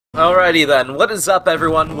Alrighty then, what is up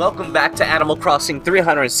everyone? Welcome back to Animal Crossing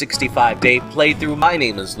 365 Day Playthrough. My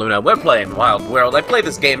name is Luna, we're playing Wild World. I play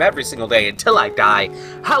this game every single day until I die.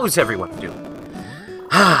 How's everyone doing?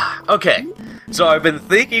 Okay, so I've been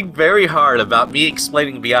thinking very hard about me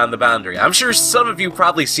explaining Beyond the Boundary. I'm sure some of you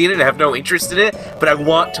probably seen it and have no interest in it, but I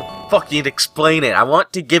want to fucking explain it. I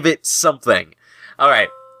want to give it something. Alright,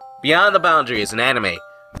 Beyond the Boundary is an anime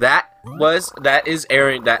that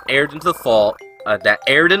aired into the fall. That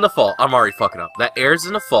aired in the fall. I'm already fucking up. That airs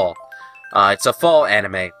in the fall. It's a fall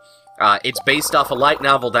anime. It's based off a light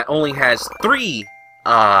novel that only has three,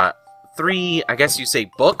 I guess you say,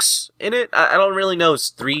 books in it? I don't really know. It's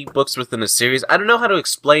 3 books within a series. I don't know how to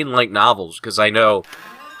explain light novels, because I know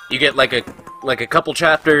you get like a couple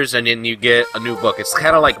chapters and then you get a new book. It's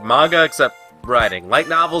kind of like manga, except writing. Light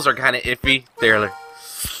novels are kind of iffy. They're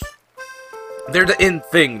the in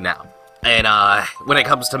thing now. And, when it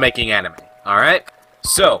comes to making anime. Alright?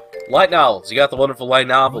 So, light novels. You got the wonderful light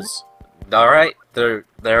novels. Alright? They're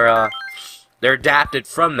adapted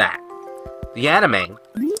from that. The anime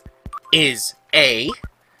is a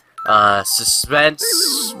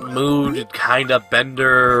suspense, mood, kind of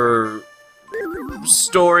bender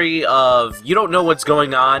story of you don't know what's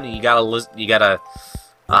going on, and you gotta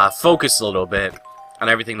focus a little bit on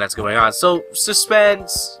everything that's going on. So,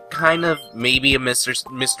 suspense, kind of maybe a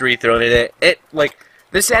mystery thrown in it.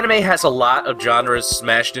 This anime has a lot of genres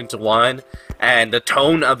smashed into one, and the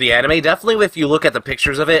tone of the anime, definitely if you look at the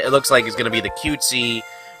pictures of it, it looks like it's gonna be the cutesy,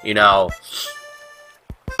 you know,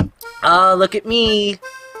 look at me,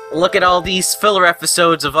 look at all these filler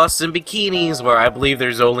episodes of us in bikinis, where I believe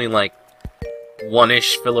there's only like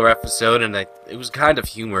one-ish filler episode, and it was kind of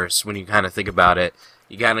humorous when you kind of think about it.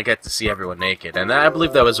 You kind of get to see everyone naked, and I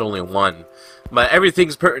believe that was only one, but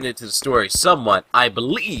everything's pertinent to the story somewhat, I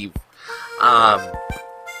believe.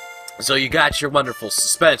 So you got your wonderful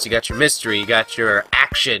suspense, you got your mystery, you got your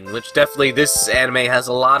action, which definitely this anime has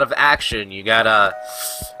a lot of action. You got,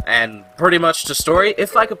 and pretty much the story,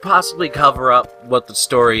 if I could possibly cover up what the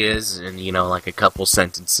story is in, you know, like a couple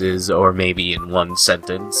sentences, or maybe in one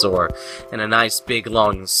sentence, or in a nice big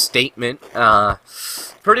long statement,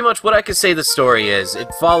 pretty much what I could say the story is,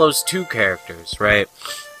 it follows 2 characters, right?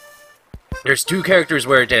 There's 2 characters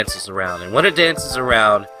where it dances around, and what it dances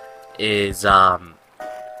around is,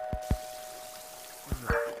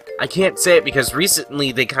 I can't say it because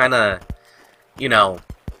recently they kinda, you know,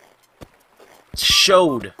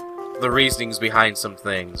 showed the reasonings behind some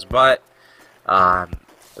things, but,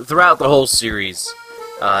 throughout the whole series,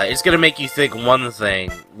 it's gonna make you think one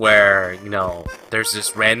thing, where, you know, there's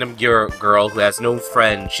this random girl who has no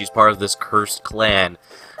friends, she's part of this cursed clan,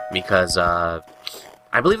 because, I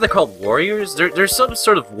believe they're called warriors? They're some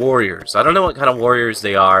sort of warriors. I don't know what kind of warriors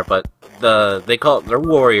they are, but they're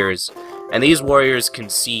warriors. And these warriors can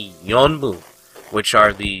see Yonmu, which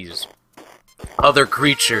are these other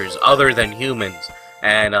creatures other than humans.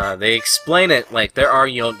 And they explain it like there are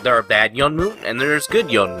bad Yonmu and there's good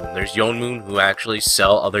Yonmu. There's Yonmu who actually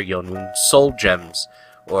sell other Yonmu soul gems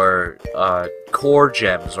or core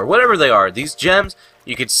gems or whatever they are. These gems,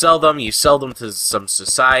 you could sell them. You sell them to some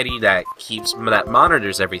society that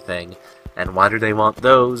monitors everything. And why do they want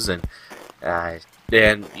those? And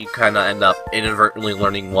then you kind of end up inadvertently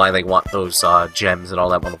learning why they want those gems and all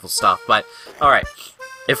that wonderful stuff. But, alright,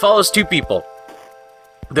 it follows 2 people.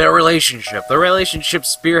 Their relationship. The relationship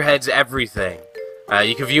spearheads everything.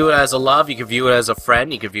 You can view it as a love, you can view it as a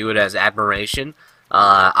friend, you can view it as admiration.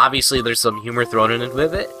 Obviously there's some humor thrown in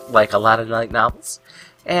with it, like a lot of light novels.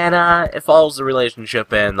 And it follows the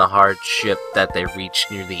relationship and the hardship that they reach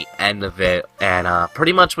near the end of it. And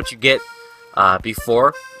pretty much what you get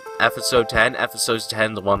before Episode 10,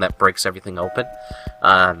 the one that breaks everything open,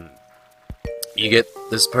 you get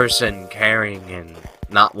this person caring and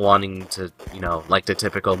not wanting to, you know, like the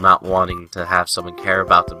typical not wanting to have someone care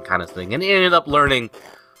about them kind of thing, and he ended up learning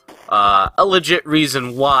a legit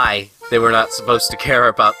reason why they were not supposed to care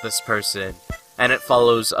about this person, and it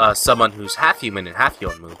follows someone who's half human and half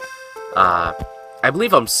Yonmu. I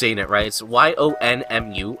believe I'm saying it right, it's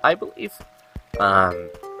Y-O-N-M-U, I believe.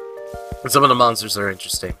 Some of the monsters are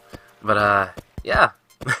interesting. But, yeah.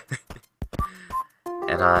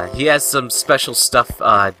 And, he has some special stuff,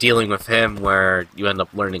 dealing with him where you end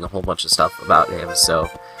up learning a whole bunch of stuff about him, so,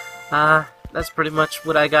 that's pretty much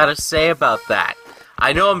what I gotta say about that.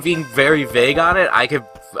 I know I'm being very vague on it,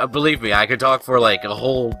 believe me, I could talk for, like, a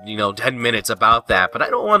whole, you know, 10 minutes about that, but I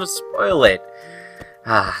don't want to spoil it.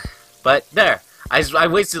 But, there. I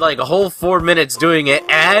wasted like a whole 4 minutes doing it,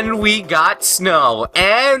 and we got snow,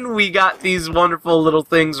 and we got these wonderful little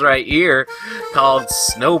things right here called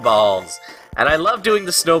snowballs. And I love doing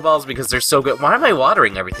the snowballs because they're so good. Why am I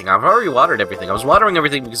watering everything? I've already watered everything. I was watering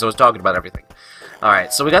everything because I was talking about everything.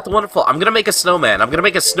 Alright, so we got the wonderful... I'm gonna make a snowman. I'm gonna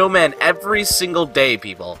make a snowman every single day,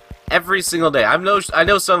 people. Every single day. I know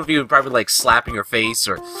some of you are probably like slapping your face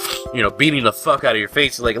or, you know, beating the fuck out of your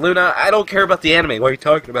face. Like, Luna, I don't care about the anime. Why are you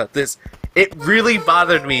talking about this? It really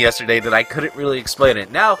bothered me yesterday that I couldn't really explain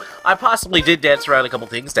it. Now, I possibly did dance around a couple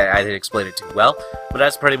things that I didn't explain it too well, but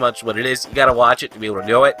that's pretty much what it is. You gotta watch it to be able to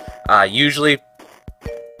know it. Usually,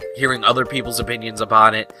 hearing other people's opinions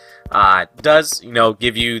upon it does, you know,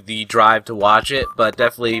 give you the drive to watch it, but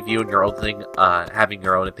definitely viewing your own thing, having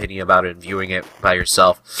your own opinion about it and viewing it by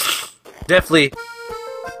yourself, definitely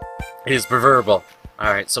is preferable.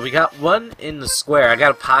 Alright, so we got one in the square. I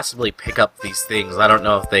gotta possibly pick up these things. I don't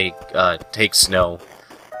know if they take snow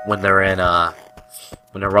when they're in,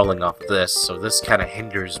 when they're rolling off of this, so this kind of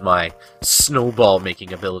hinders my snowball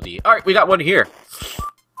making ability. Alright, we got one here.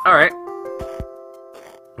 Alright.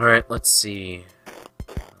 Alright, let's see.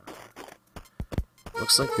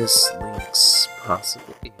 Looks like this links,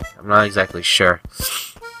 possibly. I'm not exactly sure.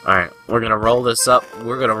 Alright, we're gonna roll this up.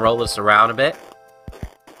 We're gonna roll this around a bit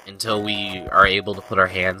until we are able to put our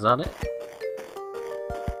hands on it.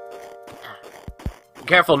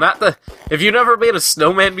 Careful, not the... If you've never made a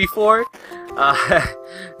snowman before,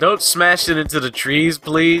 don't smash it into the trees,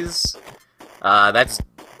 please. That's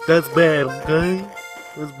bad, okay?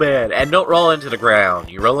 That's bad. And don't roll into the ground.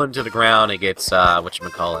 You roll into the ground, it gets,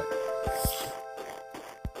 whatchamacallit.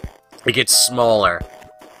 It gets smaller.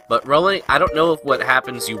 But rolling, I don't know if what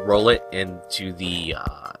happens, you roll it into the,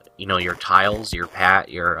 you know, your tiles, your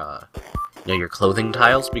you know, your clothing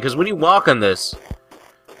tiles, because when you walk on this,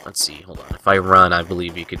 let's see, hold on, if I run, I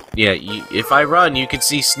believe you could, yeah, if I run, you could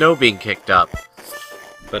see snow being kicked up,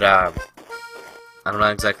 but, I'm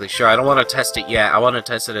not exactly sure. I don't want to test it yet. I want to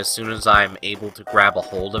test it as soon as I'm able to grab a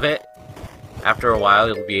hold of it. After a while,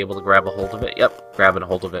 you'll be able to grab a hold of it. Yep, grabbing a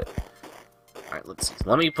hold of it. Alright, let's see.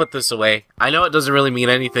 Let me put this away. I know it doesn't really mean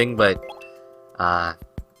anything, but,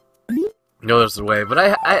 notice the way, but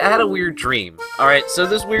I had a weird dream. Alright, so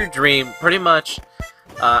this weird dream, pretty much,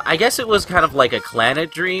 I guess it was kind of like a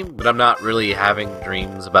Clanid dream, but I'm not really having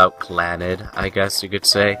dreams about Clanid, I guess you could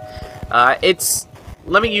say.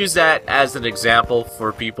 Let me use that as an example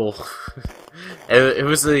for people. It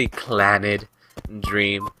was a Clanid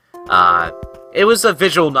dream. It was a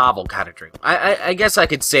visual novel kind of dream. I guess I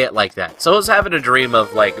could say it like that. So I was having a dream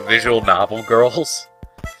of, like, visual novel girls.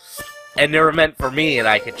 And they were meant for me, and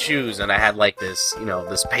I could choose, and I had, like, this, you know,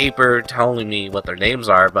 this paper telling me what their names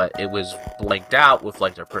are, but it was blanked out with,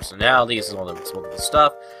 like, their personalities and all the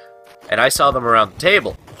stuff, and I saw them around the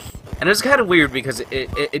table. And it was kind of weird, because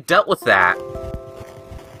it dealt with that.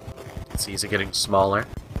 Let's see, is it getting smaller?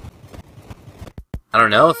 I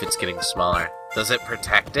don't know if it's getting smaller. Does it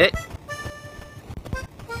protect it?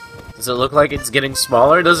 Does it look like it's getting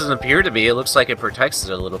smaller? It doesn't appear to be. It looks like it protects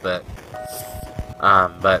it a little bit.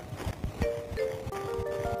 But...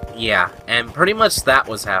 yeah, and pretty much that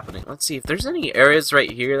was happening. Let's see if there's any areas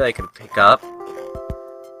right here that I can pick up.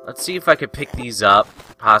 Let's see if I could pick these up.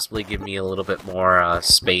 Possibly give me a little bit more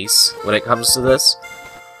space when it comes to this.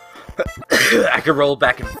 I could roll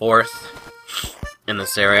back and forth in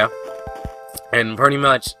this area. And pretty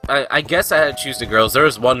much, I guess I had to choose the girls. There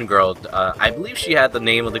was one girl, I believe she had the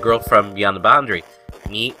name of the girl from Beyond the Boundary.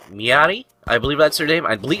 Miari? I believe that's her name.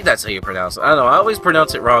 I believe that's how you pronounce it. I don't know, I always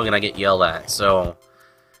pronounce it wrong and I get yelled at, so...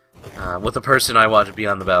 with the person I watch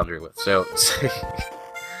Beyond the Boundary with, so...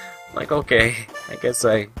 like, okay, I guess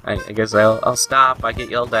I'll stop, I get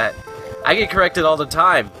yelled at. I get corrected all the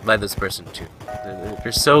time by this person, too.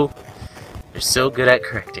 They're so good at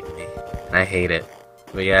correcting me, and I hate it.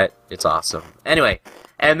 But yet, it's awesome. Anyway,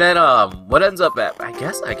 and then, what ends up at... I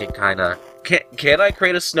guess I can kinda... Can I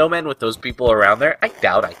create a snowman with those people around there? I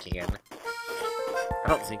doubt I can. I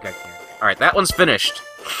don't think I can. Alright, that one's finished.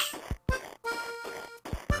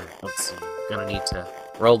 Alright, let's see. Gonna need to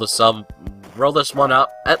roll this one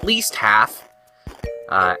up. At least half.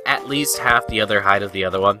 At least half the other height of the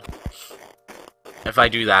other one. If I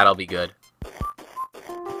do that, I'll be good.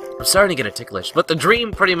 I'm starting to get a ticklish. But the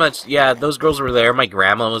dream, pretty much, yeah, those girls were there. My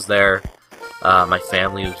grandma was there. My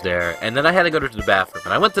family was there. And then I had to go to the bathroom.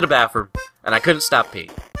 And I went to the bathroom, and I couldn't stop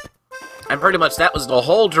peeing. And pretty much that was the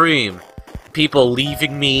whole dream. People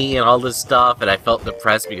leaving me and all this stuff, and I felt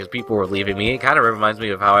depressed because people were leaving me. It kind of reminds me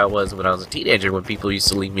of how I was when I was a teenager, when people used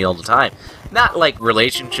to leave me all the time. Not like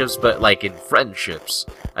relationships, but like in friendships.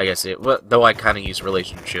 I guess though I kind of use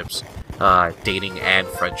relationships, dating and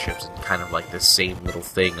friendships, and kind of like the same little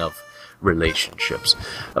thing of relationships.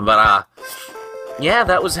 But yeah,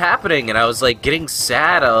 that was happening, and I was like getting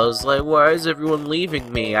sad. I was like, why is everyone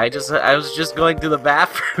leaving me? I was just going to the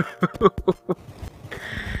bathroom.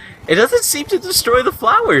 It doesn't seem to destroy the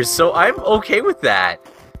flowers, so I'm okay with that.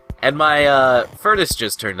 And my furnace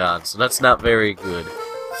just turned on, so that's not very good.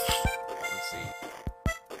 Let's see.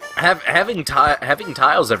 Having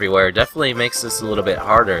tiles everywhere definitely makes this a little bit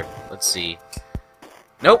harder. Let's see.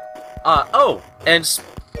 Nope. Oh,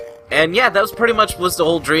 and yeah, that was pretty much was the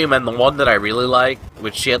whole dream, and the one that I really liked,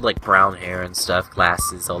 which she had like brown hair and stuff,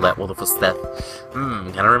 glasses, all that wonderful stuff.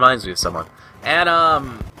 Kind of reminds me of someone. And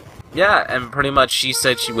yeah, and pretty much she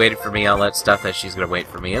said she waited for me, all that stuff that she's gonna wait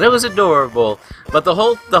for me, and it was adorable. But the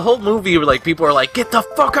whole movie, like people were like, "Get the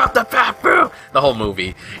fuck out the bathroom!" The whole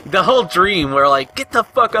movie, the whole dream, were like, "Get the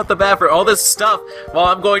fuck out the bathroom!" All this stuff while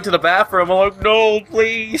I'm going to the bathroom. I'm like, "No,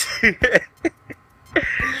 please."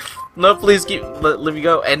 No, please let me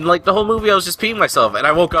go. And like the whole movie, I was just peeing myself, and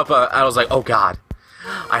I woke up. I was like, "Oh God,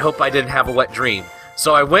 I hope I didn't have a wet dream."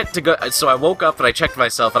 So I went to go. So I woke up and I checked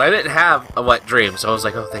myself, and I didn't have a wet dream. So I was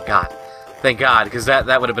like, "Oh, thank God," because that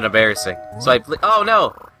would have been embarrassing. So oh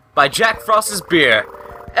no, by Jack Frost's beer.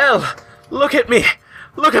 Elle, look at me.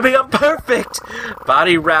 Look at me, I'm perfect!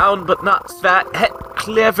 Body round but not fat, head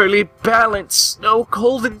cleverly balanced, no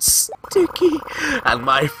cold and sticky. And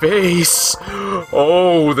my face,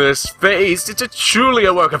 oh, this face, it's truly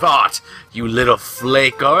a work of art. You little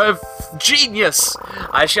flake are a genius.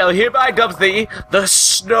 I shall hereby dub thee the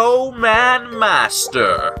Snowman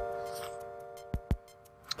Master.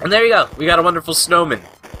 And there you go, we got a wonderful snowman.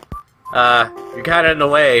 You're kinda in the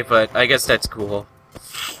way, but I guess that's cool.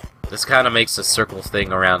 This kind of makes a circle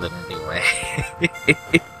thing around it anyway.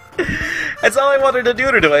 That's all I wanted to do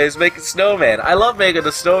today, is make a snowman. I love making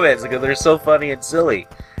the snowmans because they're so funny and silly.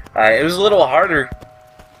 It was a little harder.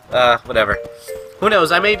 Whatever. Who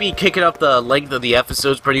knows, I may be kicking up the length of the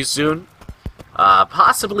episodes pretty soon.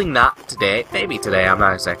 Possibly not today. Maybe today, I'm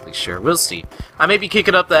not exactly sure. We'll see. I may be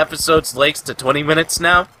kicking up the episodes' lengths to 20 minutes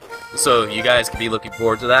now. So you guys can be looking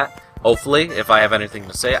forward to that. Hopefully, if I have anything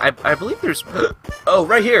to say. I believe there's... Oh,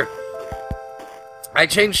 right here! I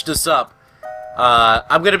changed this up.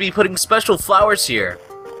 I'm gonna be putting special flowers here.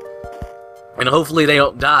 And hopefully they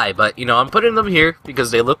don't die, but, you know, I'm putting them here because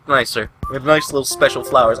they look nicer. They're nice little special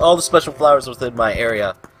flowers. All the special flowers within my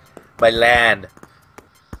area. My land.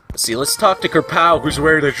 Let's see, let's talk to Kerpow, who's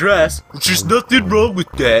wearing a dress. There's nothing wrong with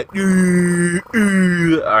that.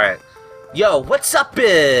 Alright. Yo, what's up,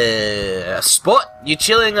 sport? You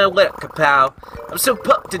chilling or what, Kapow? I'm so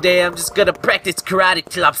pumped today, I'm just gonna practice karate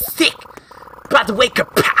till I'm sick. By the way,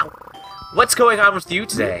 Kapow, what's going on with you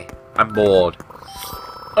today? I'm bored.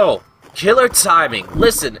 Oh, killer timing.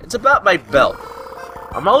 Listen, it's about my belt.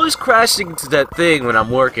 I'm always crashing into that thing when I'm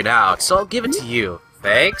working out, so I'll give it to you.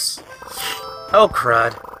 Thanks. Oh,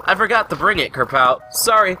 crud. I forgot to bring it, Kerpow.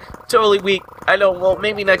 Sorry, totally weak. I know, well,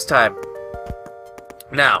 maybe next time.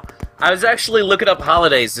 Now, I was actually looking up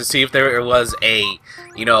holidays to see if there was a,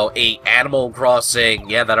 you know, a Animal Crossing,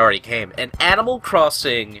 yeah, that already came, an Animal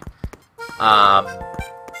Crossing,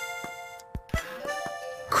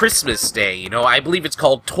 Christmas Day, you know, I believe it's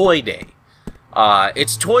called Toy Day.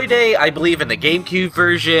 It's Toy Day, I believe, in the GameCube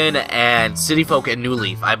version, and City Folk and New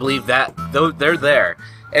Leaf. I believe that, though, they're there.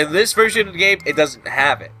 In this version of the game, it doesn't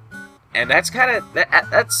have it. And that's kind of,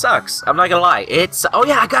 that sucks, I'm not gonna lie. It's, oh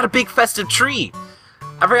yeah, I got a big festive tree!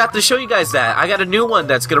 I forgot to show you guys that. I got a new one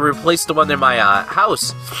that's gonna replace the one in my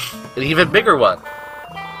house. An even bigger one.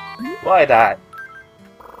 Why not?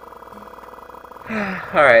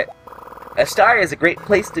 Alright. Astaria is a great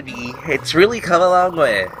place to be. It's really come a long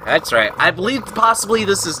way. That's right. I believe possibly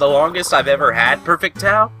this is the longest I've ever had Perfect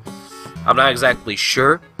Town. I'm not exactly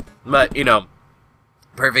sure. But, you know,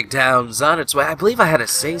 Perfect Town's on its way. I believe I had to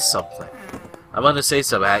say something. I want to say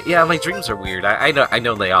something. Yeah, my dreams are weird. I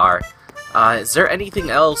know they are. Is there anything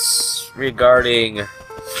else regarding...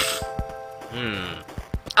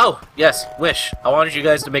 Oh, yes, wish. I wanted you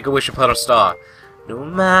guys to make a wish upon a star. No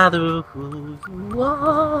matter who you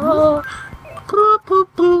are,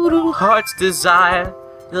 heart's desire,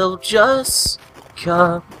 they'll just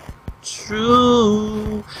come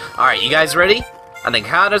true. Alright, you guys ready? On the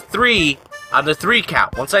count of 3, on the 3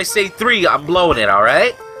 count. Once I say 3, I'm blowing it,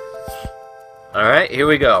 alright? Alright, here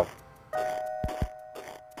we go.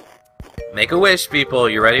 Make a wish, people.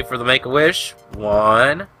 You ready for the make a wish?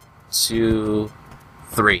 1, 2,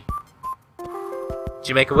 3. Did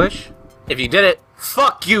you make a wish? If you did it,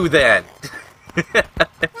 fuck you then!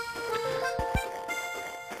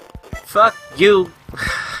 Fuck you!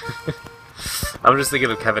 I'm just thinking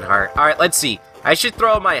of Kevin Hart. Alright, let's see. I should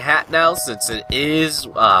throw on my hat now since it is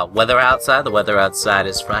weather outside. The weather outside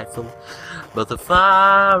is frightful. but the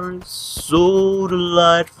fire is so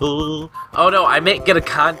delightful. Oh no, I may get a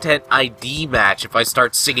content ID match if I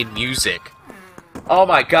start singing music. Oh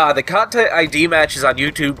my god, the content ID matches on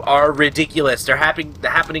YouTube are ridiculous. They're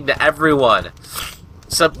happening to everyone.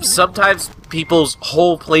 Sometimes people's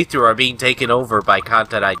whole playthrough are being taken over by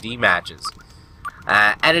content ID matches.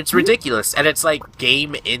 And it's ridiculous. And it's like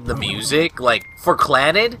game in the music. Like, for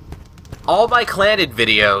Clannad, all my Clannad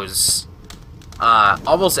videos,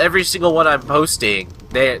 almost every single one I'm posting,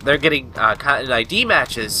 they're getting content ID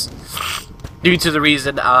matches due to the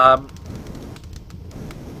reason,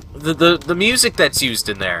 the music that's used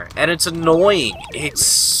in there. And it's annoying. It's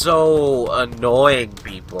so annoying,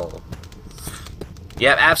 people. You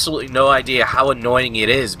have absolutely no idea how annoying it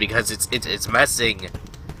is, because it's messing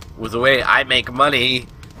with the way I make money.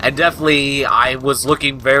 And definitely, I was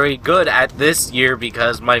looking very good at this year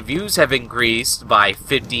because my views have increased by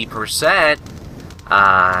 50%.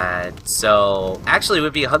 So, actually it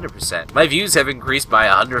would be 100%. My views have increased by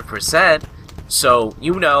 100%. So,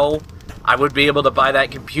 you know, I would be able to buy that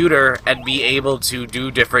computer and be able to do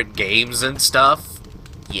different games and stuff.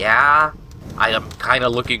 Yeah, I am kind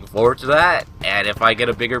of looking forward to that. And if I get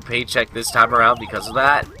a bigger paycheck this time around because of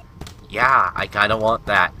that, yeah, I kind of want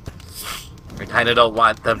that. I kind of don't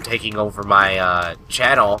want them taking over my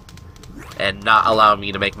channel and not allowing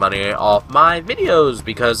me to make money off my videos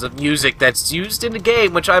because of music that's used in the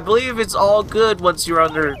game, which I believe it's all good once you're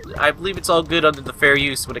under... I believe it's all good under the fair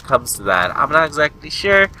use when it comes to that. I'm not exactly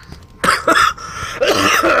sure.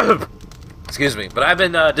 Excuse me, but I've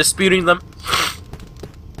been disputing them.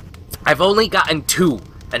 I've only gotten 2,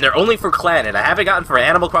 and they're only for Clannad. I haven't gotten for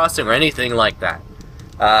Animal Crossing or anything like that.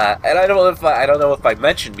 And I don't know if I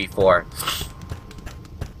mentioned before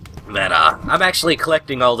that I'm actually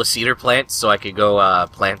collecting all the cedar plants so I could go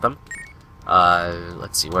plant them.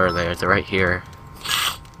 Let's see, where are they? They're right here.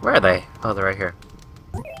 Where are they? Oh, they're right here.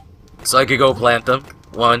 So I could go plant them.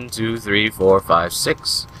 1, 2, 3, 4, 5,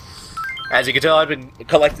 6. As you can tell, I've been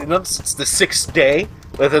collecting them since the 6th day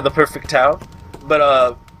within the perfect town.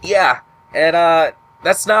 But yeah, and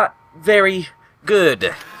that's not very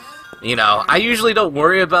good. You know, I usually don't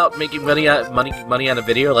worry about making money on a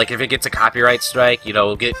video. Like, if it gets a copyright strike, you know,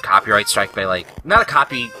 we'll get copyright strike by, like, not a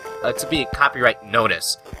copy, to be a copyright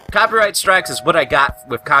notice. Copyright strikes is what I got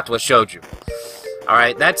with Katwa Shouju.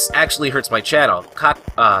 Alright, that's actually hurts my channel.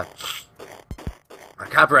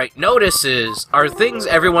 Copyright notices are things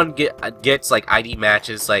everyone gets, like, ID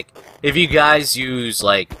matches. Like, if you guys use,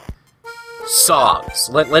 like, songs.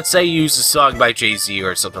 Let's say you use a song by Jay-Z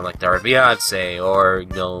or something like that, or Beyonce, or,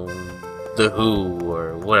 you know, The Who,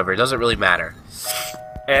 or whatever. It doesn't really matter.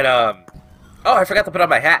 And, oh, I forgot to put on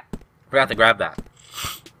my hat. Forgot to grab that.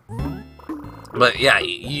 But, yeah,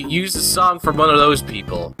 you use a song from one of those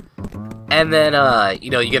people, and then, you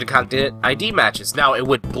know, you get a content ID matches. Now, it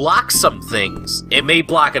would block some things. It may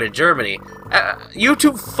block it in Germany.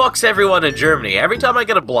 YouTube fucks everyone in Germany. Every time I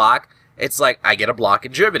get a block, it's like, I get a block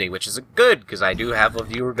in Germany, which is good, because I do have a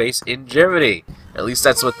viewer base in Germany. At least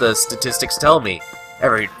that's what the statistics tell me,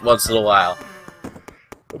 every once in a while.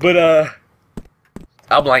 But,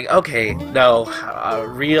 I'm like, okay, no,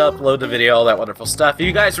 re-upload the video, all that wonderful stuff.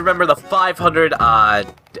 You guys remember the 500,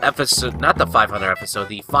 episode, not the 500 episode,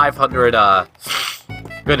 the 500,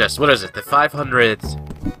 goodness, what is it, the 500,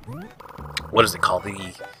 what is it called,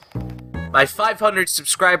 my 500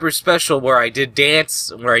 subscribers special where I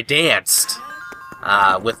danced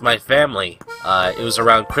with my family. It was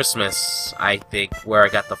around Christmas, I think, where I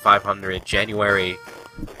got the 500 January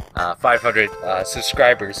 500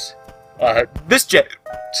 subscribers. This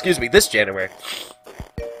January.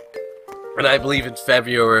 And I believe in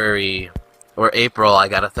February or April I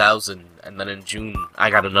got 1,000, and then in June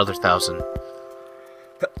I got another 1,000.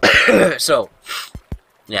 So,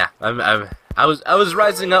 yeah, I was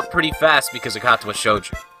rising up pretty fast because of Katwa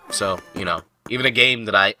Shouju. So, you know, even a game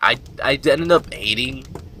that I ended up hating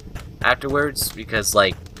afterwards because,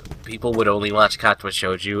 like, people would only watch Katwa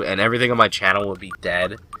Shouju and everything on my channel would be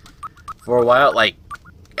dead for a while. Like,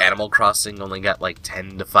 Animal Crossing only got like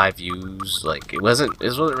 10 to 5 views. Like, it wasn't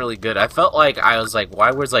really good. I felt like I was like,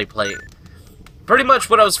 why was I playing? Pretty much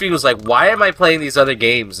what I was feeling was like, why am I playing these other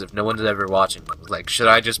games if no one's ever watching them? Like, should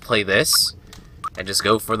I just play this and just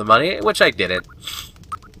go for the money? Which I didn't.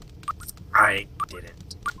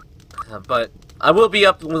 But I will be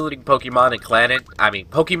uploading Pokemon and Clannad. I mean,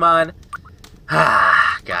 Pokemon.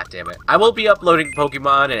 God damn it. I will be uploading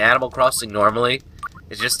Pokemon and Animal Crossing normally.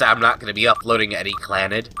 It's just that I'm not going to be uploading any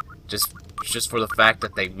Clannad. Just for the fact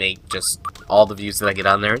that they make just all the views that I get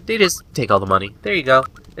on there. They just take all the money. There you go.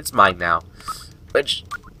 It's mine now. Which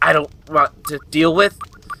I don't want to deal with.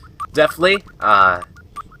 Definitely.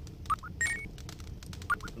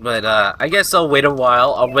 But, I guess I'll wait a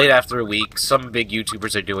while. I'll wait after a week. Some big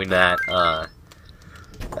YouTubers are doing that,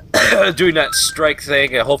 doing that strike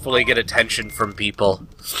thing and hopefully get attention from people.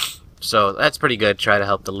 So, that's pretty good. Try to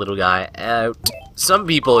help the little guy out. Some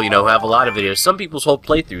people, you know, have a lot of videos. Some people's whole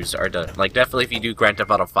playthroughs are done. Like, definitely if you do Grand Theft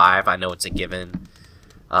Auto 5, I know it's a given.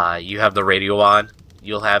 You have the radio on.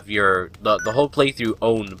 You'll have the whole playthrough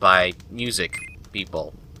owned by music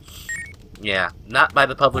people. Yeah, not by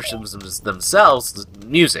the publishers themselves, the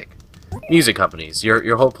music companies.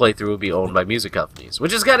 Your whole playthrough will be owned by music companies,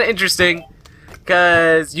 which is kind of interesting,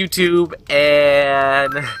 because YouTube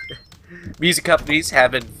and music companies have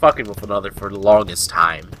been fucking with one another for the longest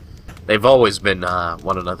time. They've always been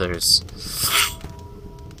one another's,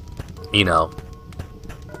 you know,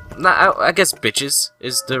 I guess bitches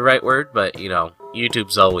is the right word, but, you know,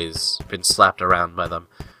 YouTube's always been slapped around by them.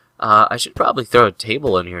 I should probably throw a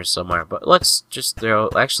table in here somewhere, but let's just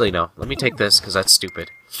throw... Actually, no. Let me take this, because that's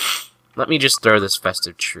stupid. Let me just throw this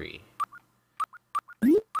festive tree.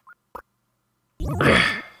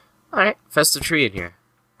 Alright, festive tree in here.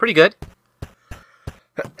 Pretty good.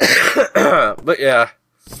 But yeah.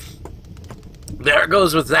 There it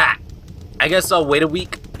goes with that. I guess I'll wait a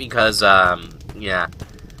week, because, yeah.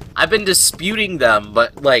 I've been disputing them,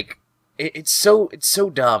 but, like, it's so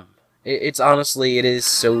dumb. It's honestly, it is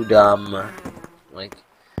so dumb. Like,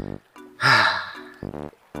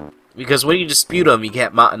 because when you dispute them, you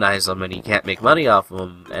can't monetize them, and you can't make money off of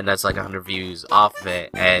them, and that's like 100 views off of it.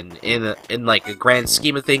 And in like a grand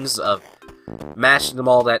scheme of things of mashing them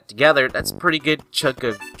all that together, that's a pretty good chunk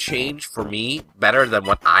of change for me. Better than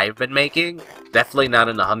what I've been making. Definitely not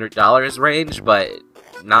in the $100 range, but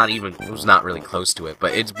not even, it was not really close to it,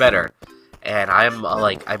 but it's better. And I'm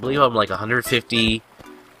like, I believe I'm like 150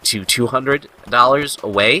 to $200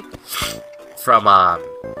 away from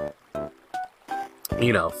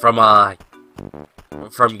you know, from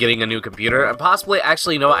getting a new computer, and possibly,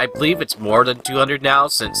 actually, no, I believe it's more than 200 now,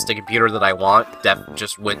 since the computer that I want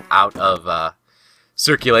just went out of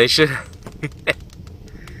circulation.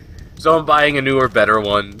 So I'm buying a newer, better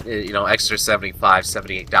one, you know, extra $75,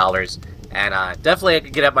 $78, and definitely I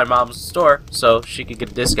could get at my mom's store, so she could get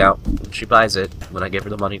a discount when she buys it, when I give her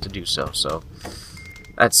the money to do so. So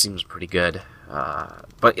that seems pretty good.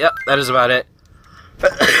 But yep, that is about it.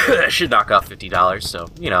 Should knock off $50, so,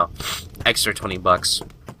 you know, extra 20 bucks.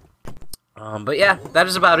 But yeah, that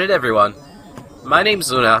is about it, everyone. My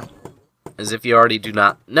name's Luna. As if you already do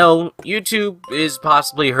not know, YouTube is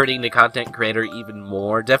possibly hurting the content creator even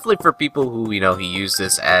more. Definitely for people who, you know, who use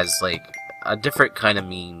this as, like, a different kind of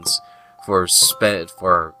means for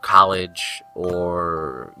college,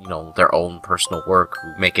 or, you know, their own personal work,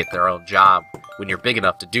 who make it their own job when you're big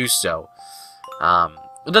enough to do so.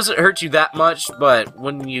 It doesn't hurt you that much, but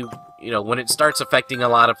when you know, when it starts affecting a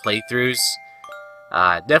lot of playthroughs,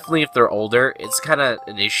 definitely if they're older, it's kind of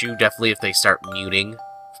an issue. Definitely if they start muting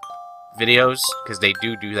videos, because they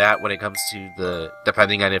do that when it comes to the,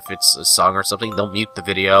 depending on if it's a song or something, they'll mute the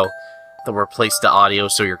video, they'll replace the audio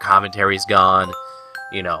so your commentary's gone,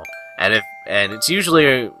 you know, and it's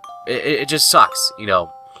usually, it just sucks, you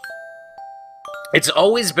know. It's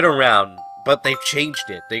always been around, but they've changed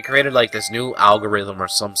it. They created like this new algorithm or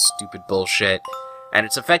some stupid bullshit, and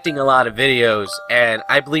it's affecting a lot of videos. And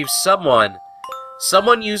I believe someone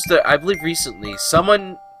used I believe recently,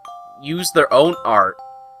 someone used their own art,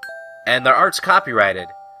 and their art's copyrighted.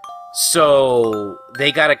 So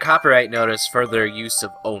they got a copyright notice for their use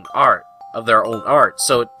of their own art.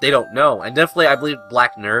 So they don't know. And definitely, I believe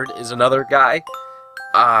Black Nerd is another guy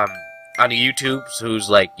on YouTube who's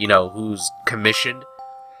like, you know, who's commissioned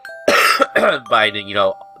by the, you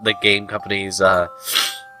know, the game companies to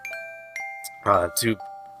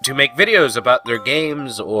make videos about their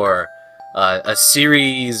games, or a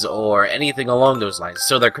series, or anything along those lines.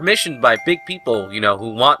 So they're commissioned by big people, you know,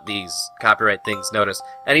 who want these copyright things noticed,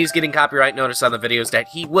 and he's getting copyright notice on the videos that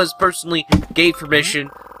he was personally gave permission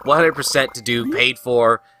 100% to do, paid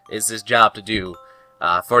for, is his job to do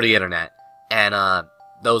for the internet, and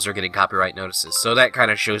those are getting copyright notices. So that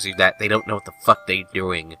kind of shows you that they don't know what the fuck they're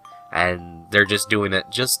doing, and they're just doing it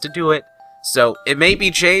just to do it. So it may be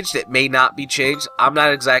changed, it may not be changed, I'm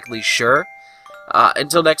not exactly sure.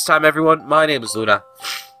 Until next time, everyone, my name is Luna.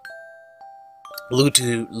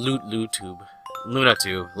 LunaTube.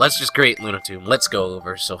 Let's just create LunaTube. Let's go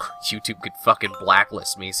over so YouTube could fucking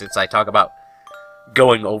blacklist me, since I talk about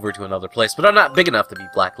going over to another place. But I'm not big enough to be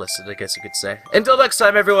blacklisted, I guess you could say. Until next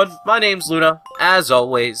time, everyone, my name's Luna. As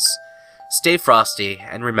always, stay frosty,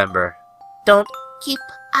 and remember, don't keep